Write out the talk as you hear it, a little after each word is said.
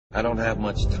I don't have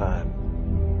much time,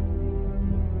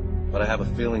 but I have a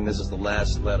feeling this is the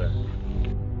last letter.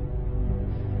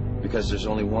 Because there's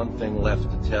only one thing left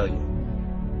to tell you.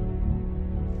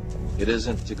 It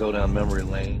isnisn't to go down memory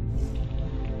lane.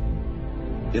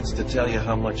 It's to tell you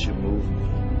how much you moved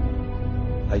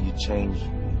me, how you changed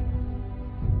me.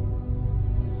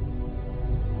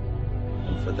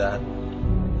 And for that,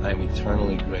 I am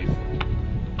eternally grateful.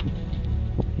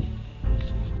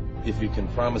 If you can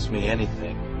promise me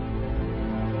anything,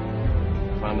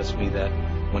 promise me that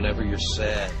whenever you're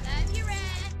sad,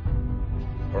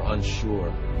 or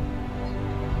unsure,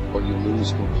 or you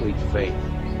lose complete faith,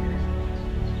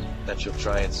 that you'll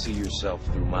try and see yourself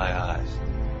through my eyes.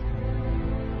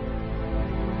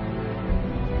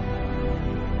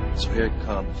 So here it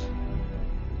comes,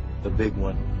 the big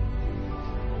one.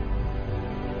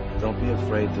 Don't be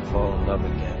afraid to fall in love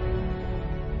again.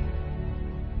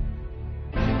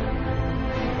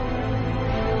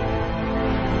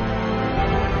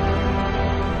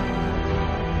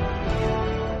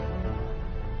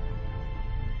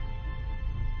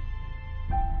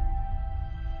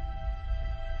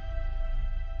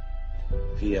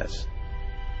 P.S.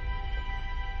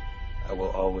 I will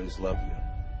always love you.